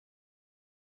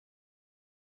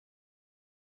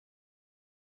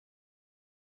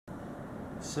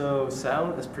So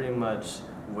sound is pretty much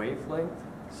wavelength,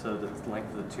 so the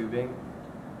length of the tubing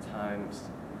times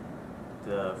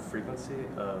the frequency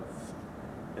of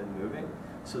it moving.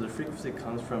 So the frequency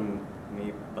comes from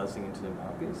me buzzing into the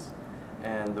mouthpiece,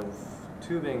 and the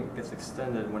tubing gets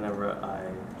extended whenever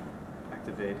I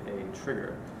activate a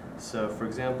trigger. So for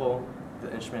example,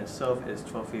 the instrument itself is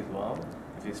 12 feet long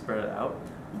if you spread it out,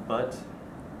 but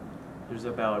there's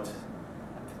about,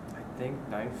 I think,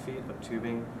 9 feet of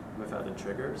tubing without the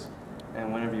triggers.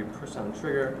 And whenever you push on the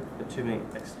trigger, the tubing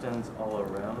extends all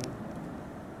around,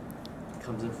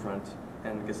 comes in front,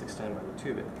 and gets extended by the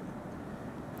tubing.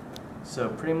 So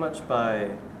pretty much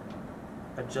by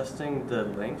adjusting the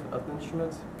length of the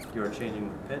instrument, you are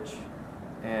changing the pitch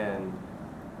and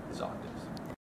the octave.